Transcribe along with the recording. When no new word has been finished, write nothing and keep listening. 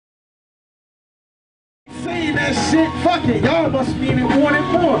that shit, fuck it, y'all must mean it, want it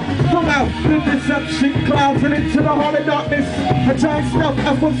more. From out the deception clouds and into the heart of darkness. A giant stealth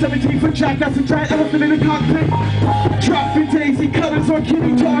F-117 for Jack, that's a giant elephant in the cockpit. Dropping daisy cutters on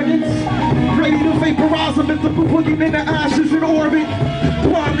kitty targets. Ready to vaporize them into boogieing in the ashes in orbit.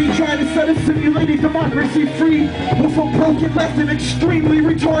 Blindly trying to set a simulated democracy free with a broken left and extremely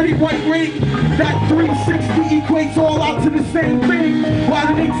retarded right wing. That 360 equates all out to the same thing. While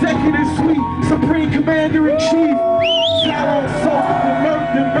an executive suite, supreme commander-in-chief, Talon Salt,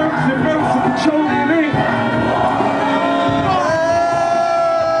 the mercs of petroleum ink.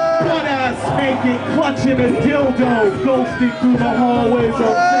 Butt-ass naked, clutching a dildo, ghosting through the hallways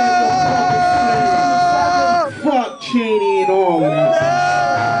of fuck Cheney and all of that.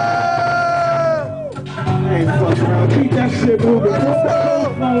 Keep that shit moving.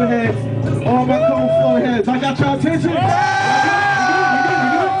 All my cold flow heads. I got your attention.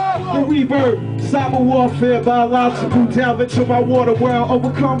 The rebirth, cyber warfare, biological damage to my water world,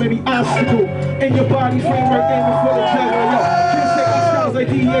 overcome any obstacle in your body framework, aiming for the juggler. Yo, can't take my styles like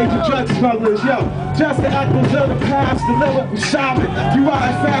BIGG JUS smugglers. Yo, just the actors of the past, the lyrical shaman. You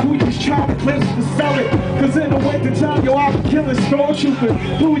ride fast, we just trying to clinch the summit. Cause in the winter time, yo, I'll be killing stormtroopers.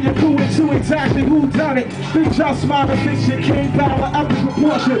 Who you cool into exactly who done it? Big Just modern fiction, king power, epic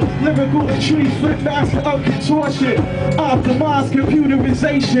proportion. Lyrical intrigue, flip master of contortion. Optimized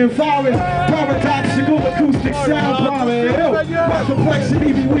computerization, virus, paradoxical acoustic sound bombing. My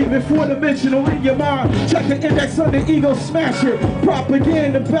complexity be weaving four-dimensional in your mind. Check the index on the ego, smash it.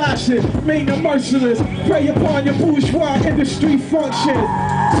 Propaganda bash it, main the merciless. Prey upon your bourgeois industry function.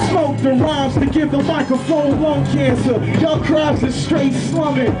 Smoke the rhymes to give the microphone lung cancer. Your crabs is straight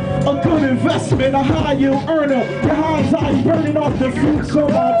slumming. A good investment, a high yield earner. Your hindsight burning off the fruits of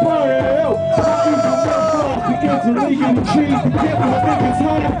my burner. Begins to legal trees, the giver of niggas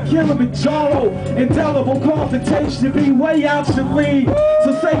high, Kilimanjaro. Indelible confrontation be way out your league.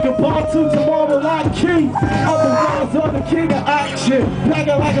 So say goodbye to tomorrow like king. Otherwise, I'm the king of action.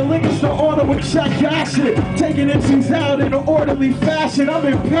 Packing like a liquor store order with check action. Taking MCs out in an orderly fashion. I'm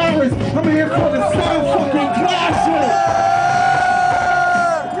in Paris, I'm here for the sound fucking clashes.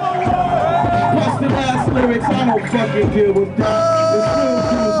 Busted ass lyrics, I don't fucking deal with that. It's real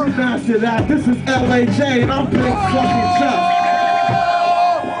dudes, we master that. This is LAJ and I'm Big fucking Just.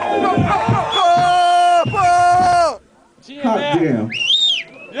 Hot damn.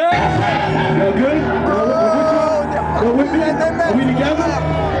 Y'all good? Y'all with me? Are we together?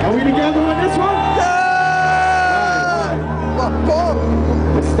 Are we together on this one?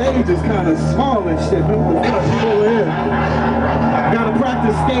 The stage is kind of small and shit. Over here. Gotta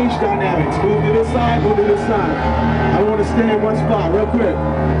practice stage dynamics. Move to this side, move to this side. I don't want to stay in one spot, real quick.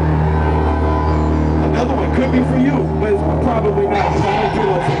 Another one could be for you, but it's probably not. So I don't do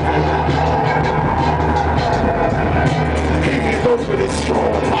what's go for this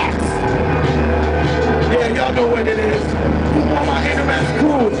strong box. Yeah, y'all know what it is. All my internet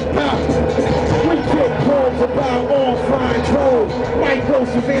crews, we kick calls about all flying trolls. Micro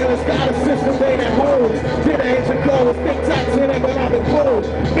surveillance got a system they that hold. Did an engine goals, big tax in economic goals.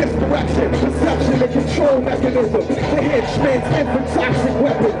 Misdirection, perception, and control mechanism. The henchmen's infant-toxic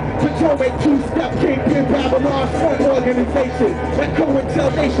weapon. Potomac two-step kingpin Babylon front organization. And co-intel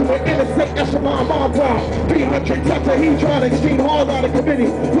with innocent echelon bomb bomb. 300 tetrahedron extreme hard-on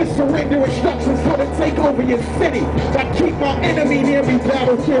committee. With surrender instructions for to take over your city. I keep my enemy near me,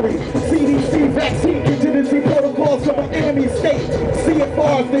 battle theory. CDC vaccine contingency protocols from an enemy state.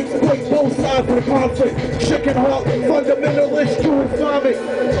 CFRs, they exploit both sides of the conflict. Chicken hawk, fundamentalist, true Islamic.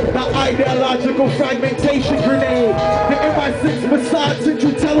 The ideological fragmentation grenade. The MI6 Mossad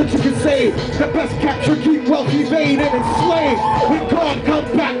Central Intelligence can say the best capture, keep wealth evade and enslave. When God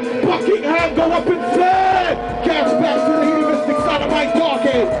comes back, Buckingham go up in flame. Catch back to the hedonistic side of my dark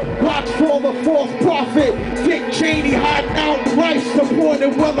age. Watch for the false prophet. Dick Cheney hiding out life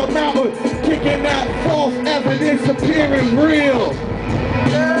supporting Weller Mountain. Kicking that false evidence appearing real.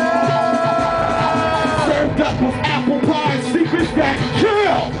 Served up with apple pie and secrets that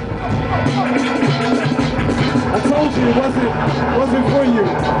kill. I told you it wasn't for you.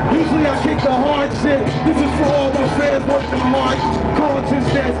 Usually I kick the hard shit. This is for all my fans working hard.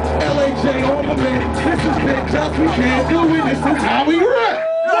 Consciousness, LAJ on my man. This is Big Just, we can't do it. This is how we rap.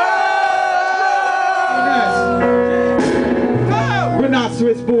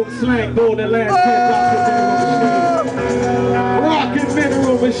 Rhinoceros boom slang, golden land, rocket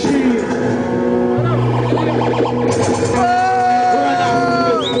mineral machine.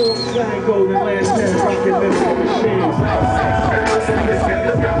 Rhinoceros boom slang, golden land, rocket mineral machines.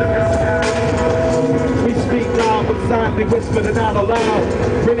 We speak now, but sign softly whispered and not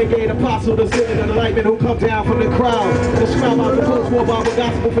aloud. Renegade apostle, the sin and the enlightenment who come down from the crowd. Describe out the post-war Bible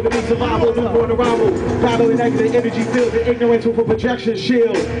gospel for the means survival, newborn arrival. Battling negative energy field, the ignorance with a projection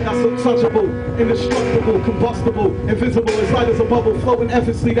shield. That's untouchable, indestructible, combustible, invisible, as light as a bubble, flowing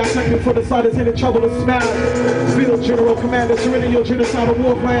effortlessly, dissected for the side is in the trouble to smash. Field General Commander, surrender your genocidal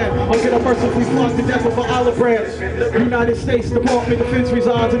war plan, or get a mercifully flogged to death over olive branch. United States Department of Defense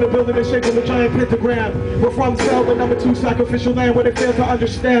resides in the building the shape of a giant pentagram. With Rumsfeld, the #2 sacrificial land where they fail to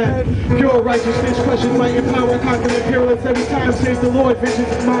understand. Pure righteousness, questions might empower, conquer imperialists every time, says the Lord, vengeance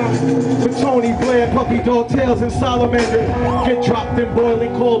is mine. With Tony Blair, puppy dog tails and salamanders, get dropped in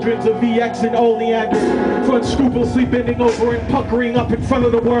boiling cauldrons of VX and oleander. Unscrupulously bending over and puckering up in front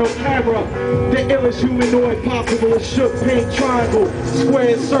of the world camera. The illest humanoid possible, a shook pink triangle,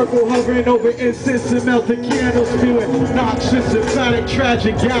 square circle hovering over incense and melted candles, spewing noxious, emphatic,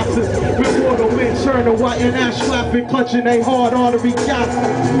 tragic gases. Before the wind turn to white and ash flapping, clutching a hard artery gas.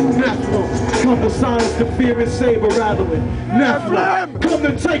 Nephlim, come to silence the fear and saber rattling. Nephlim, come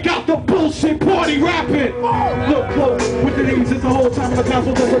to take out the bullshit party rapping. Look close, with the knees, it's the whole time of the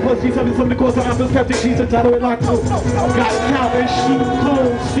gospel, does a plus G7, something to cause the opposite skeptic, she's a title and lock to. Got count and sheep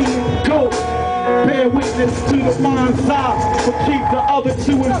clothes, she go. Bear witness to the mind's eye, but keep the other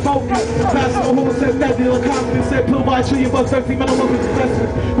two in focus. Pastor Hall said that deal of confidence, said pill by $1 trillion, 13 mental lovers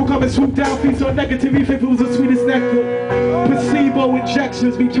possessors who come and swoop down, feast on negativity, if it was the sweetest nectar. Placebo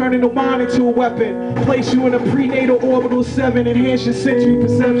injections be turning the mind into a weapon. Place you in a prenatal orbital 7, enhance your sensory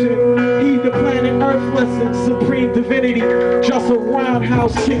perception. Heed the planet Earth lesson, supreme divinity. Just a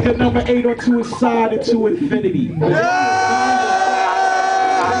roundhouse kick, a number 8 onto his side into infinity.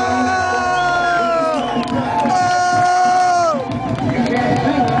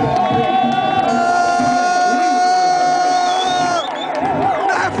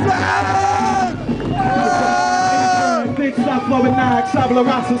 Sabla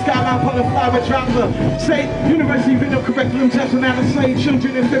Rasa, Skyline, Polyflower, Dropper, State University, Video Curriculum, Judgment, and enslaved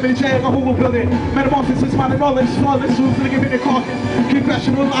children in feminine jail, a homo building, metamorphosis, modern knowledge, flawless, rules, for the giving a caucus,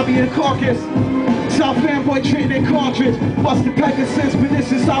 congressional lobby and caucus, South fanboy, Trenton and cartridge, busted Pegasus,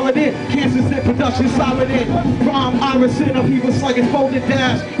 pernicious, solid in, Kansas in production, solid in, Rom, Iris, in a people slugging, folded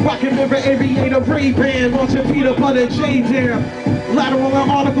dash, Rocket River, Aviator, Ray-Ban, launching peanut butter, J-Jam. Lateral and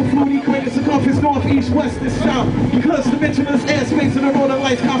article fluid equated circumference north, east, west, and south. Because dimensionless airspace and the northern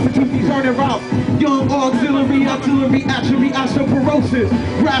lights constitute these turning routes. Young auxiliary, artillery, actually osteoporosis.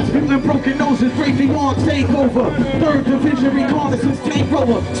 Rasputin, broken noses, breaking on takeover. 3rd division reconnaissance, tank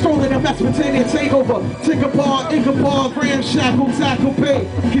rover. Strolling a Mesopotamian takeover. Tickabar, Ickabar, ramshackle, tackle pay.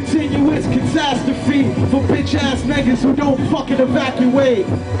 Continuous catastrophe for bitch ass niggas who don't fucking evacuate.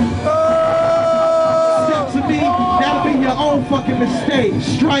 To me, that'll be your own fucking mistake.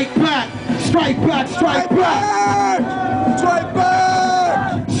 Strike back, strike back, strike back, strike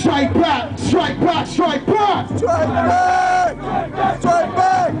back, strike back, strike back, strike back, strike back, strike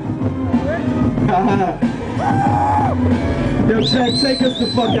back. Yo, Jack, take us the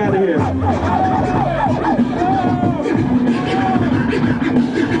fuck out of here.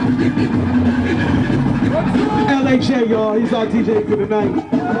 LAJ, y'all, he's our DJ for the night.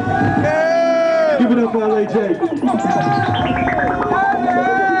 Give it up for LAJ.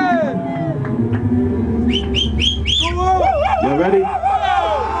 Y'all ready?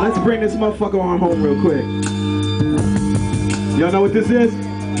 Let's bring this motherfucker on home real quick. Y'all know what this is?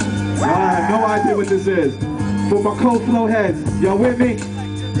 Y'all have no idea what this is. For my cold flow heads, y'all with me?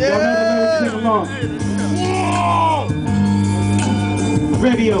 Y'all know the lyrics, sing along.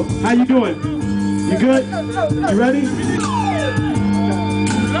 Radio, how you doing? You good? You ready?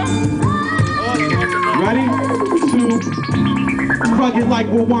 Ready? 2, rugged like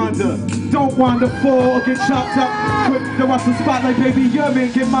Rwanda. Don't wander, fall, or get chopped up. Quick to rush the spot like baby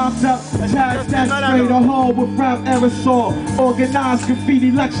Yerman, get mopped up. Tags that spray the hole with rap aerosol. Organized graffiti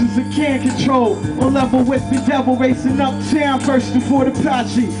lectures and can control. On level with the devil, racing uptown first before the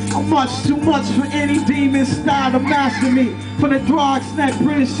Apache. I'm much too much for any demon style to master me. From the Throgs Neck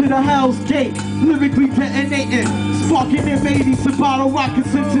Bridge to the Hell's Gate, lyrically detonating, sparking in 80s and bottle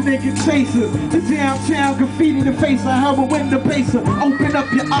rockets into naked chasers. The downtown graffiti, the face of heroin, the baser. Open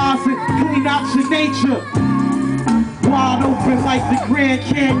up your eyes and clean out your nature. Wide open like the Grand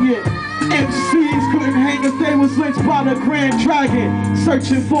Canyon. MCs couldn't hang if they was lynched by the Grand Dragon.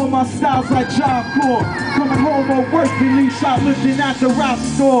 Searching for my styles like Job Corps. Coming home on work, release shoplifting at the rap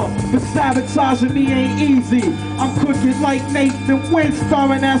store. But sabotaging me ain't easy. I'm cooking like Nathan Wynn,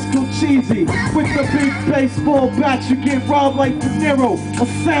 starring as Cheesy. With the big baseball bat, you get robbed like De Niro. A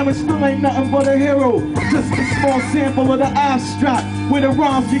sandwich still ain't nothing but a hero. Just a small sample of the abstract. Where the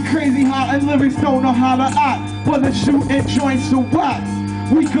rhymes get crazy hot and lyrics don't know how to act. But the shooting joints are whack.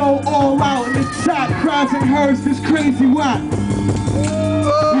 We go all out and attack crowds and herds this crazy whack.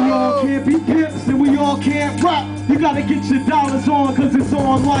 We all can't be pimps and we all can't rap. You gotta get your dollars on cause it's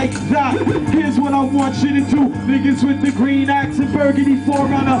on like that. Here's what I want you to do. Niggas with the green axe and burgundy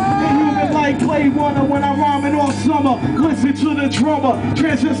forerunner. And human like Clay Warner when I'm rhyming all summer. Listen to the drummer.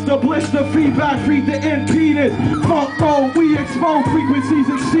 Transistor blister feedback, feed the impedance. Funk mode, we expose frequencies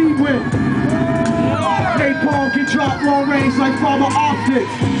exceeding. Napalm can drop long range like fiber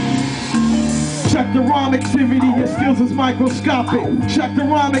optics. Check the rhyme activity, your skills is microscopic. Check the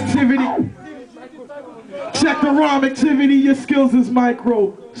rhyme activity. Check the rhyme activity, your skills is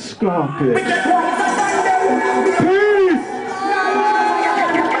microscopic. Peace!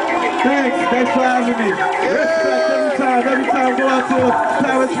 Thanks for having me. Respect every time go out to the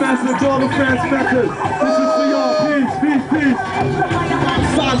Paris Master, to all the transmitters. This is for y'all, peace.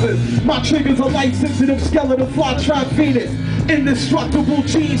 Silent. My triggers are light-sensitive skeletal fly trap Venus. Indestructible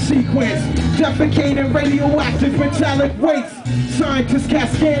gene sequence. Defecating radioactive metallic waste. Scientists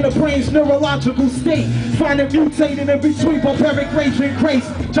cascade a brain's neurological state. Find it mutated in between barbaric rage and grace.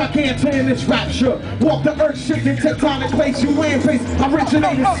 Gigantor in its rapture. Walk the earth shaking tectonic plates. You land base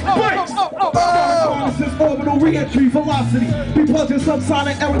originated space. Harnesses orbital re-entry velocity. Be plugged in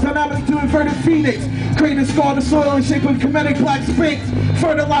subsonic aerodynamics to inverted phoenix. Create and scar the soil in shape of comedic black sphinx.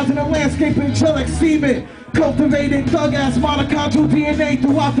 Fertilizing the landscape angelic semen. Cultivating thug-ass mitochondrial DNA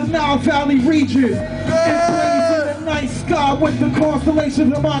throughout the Nile Valley region. Emblazing the night sky with the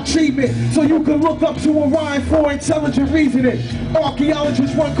constellations of my achievement. So you can look up to Orion for intelligent reasoning.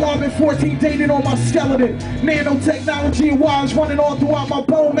 Archaeologists run carbon-14 dated on my skeleton. Nanotechnology and wires running all throughout my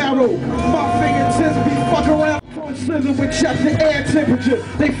bone marrow. My fingertips be fucking around. Slither would check the air temperature.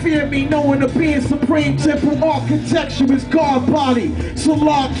 They fear me knowing the being supreme temple architecture is God body.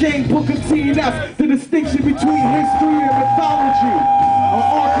 Salah King, Book of TNF, the distinction between history and mythology.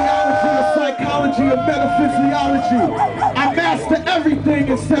 Archaeology, or psychology, or metaphysiology. I master everything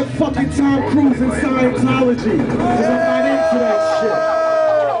except fucking Tom Cruise and Scientology. Cause I'm not into that shit.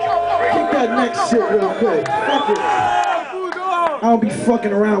 Keep that next shit real quick. Fuck it. I don't be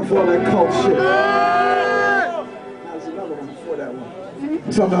fucking around for all that cult shit.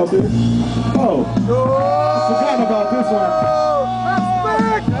 Something else here? Oh, I forgot about this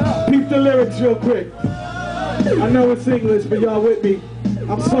one. Peep the lyrics real quick. I know it's English, but y'all with me.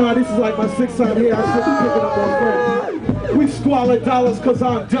 I'm sorry, this is like my 6th time here. I should be picking up on friends. We squalor dollars cause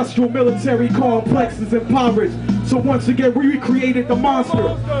our industrial military complex is impoverished. So once again, we recreated the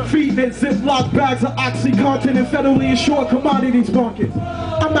monster, feeding it Ziploc bags of OxyContin and federally insured commodities markets.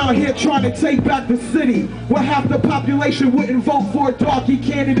 I'm out here trying to take back the city, where half the population wouldn't vote for a darky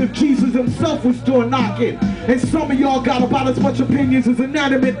candidate if Jesus himself was door knocking. And some of y'all got about as much opinions as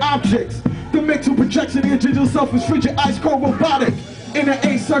inanimate objects. The mental projection of your digital self is frigid, ice cold, robotic. In an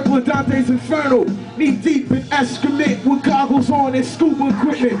A circle of Dante's Inferno, knee deep in excrement with goggles on and scuba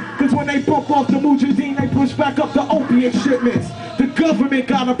equipment. Cause when they bump off the Mujahideen, they push back up the opiate shipments. The government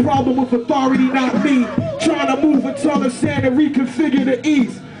got a problem with authority, not me. Trying to move a ton of sand and reconfigure the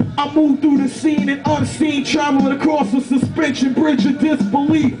east. I move through the scene and unseen, traveling across a suspension bridge of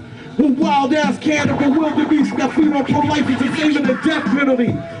disbelief. With wild-ass cannibal wildebeest that feed on pro-life is even the death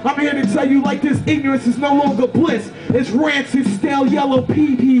penalty. I'm here to tell you like this, ignorance is no longer bliss. It's rancid, stale, yellow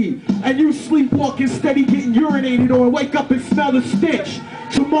pee-pee. And you sleepwalking steady getting urinated on, wake up and smell the stench.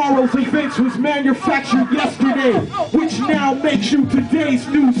 Tomorrow's events was manufactured yesterday, which now makes you today's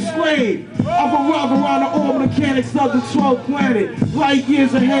new slave. I've arrived around the all mechanics of the 12th planet. Light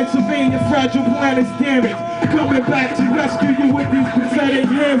years ahead, surveying your fragile planet's damage. Coming back to rescue you with these pathetic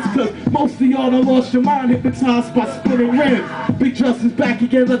hymns, cause most of y'all done lost your mind hypnotized by spinning rims. Big Just is back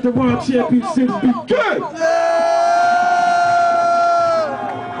again, let the rhyme championship begin.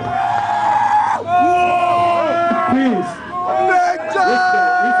 Peace.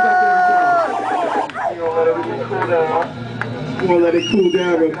 I'm gonna let it cool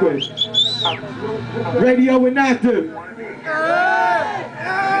down real quick. Radio inactive.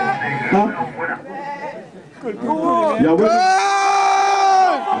 Huh? Y'all with me?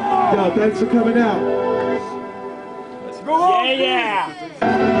 Yo, thanks for coming out. Let's go. Yeah.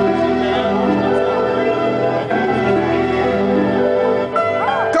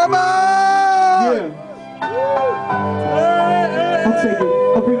 Come on!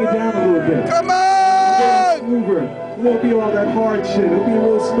 won't be all that hard shit. It'll be a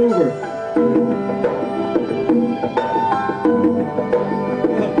little smoother.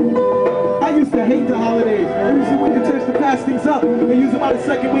 I used to hate the holidays. Usually when you tend to pass things up, and use about the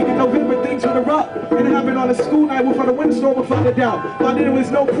second week in November, things would erupt. And it happened on a school night without a windstorm without a doubt. By then it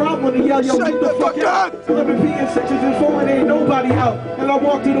was no problem to yell, yo, get the fuck out. 11 p.m. 6 and 4 and ain't nobody out. And I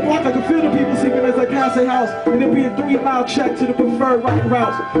walked through the block, I could feel the people sleeping as I pass a house. And it'd be a 3-mile check to the preferred right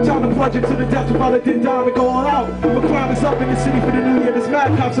routes. Time to plunge into the depths while it did down and go all out. But crime is up in the city for the new year. There's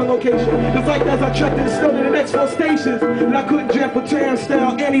mad cops on location. It's like as I trekked and still in the next 4 stations. And I couldn't jump a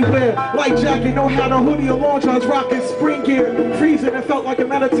turnstile anywhere. Light jacket, no hat, no hoodie, or long johns, rocking spring gear. Freezing, it felt like a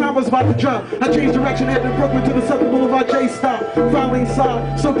matter of time was about to drop. I changed direction, headed to Brooklyn to the Southern Boulevard J stop. Finally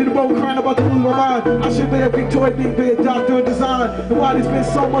inside, soaked in the boat, crying about to lose my mind. I should be a Victoria, be a doctor in design. And why there's been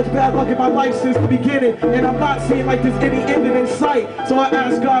so much bad luck in my life since the beginning. And I'm not seeing like there's any ending in sight. So I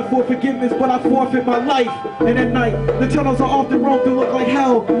ask God for forgiveness, but I forfeit my life. And at night, the tunnels are often roamed to look like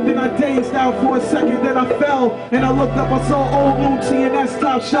hell. Then I dazed out for a second, then I fell. And I looked up, I saw old blue TNS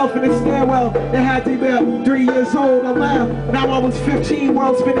top shelf in the stairwell. It had to be about 3 years old. I laughed. Now I was 15,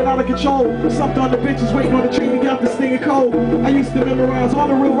 world spinning out of control. Something on the benches waiting on the train to get out the stinging cold. I used to memorize all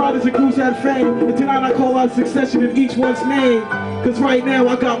the real riders and crews had fame. And tonight I call out succession in each one's name. Cause right now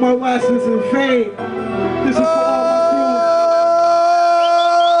I got my lessons in fame. This is for all my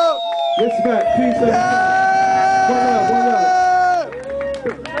crews. Respect, peace, and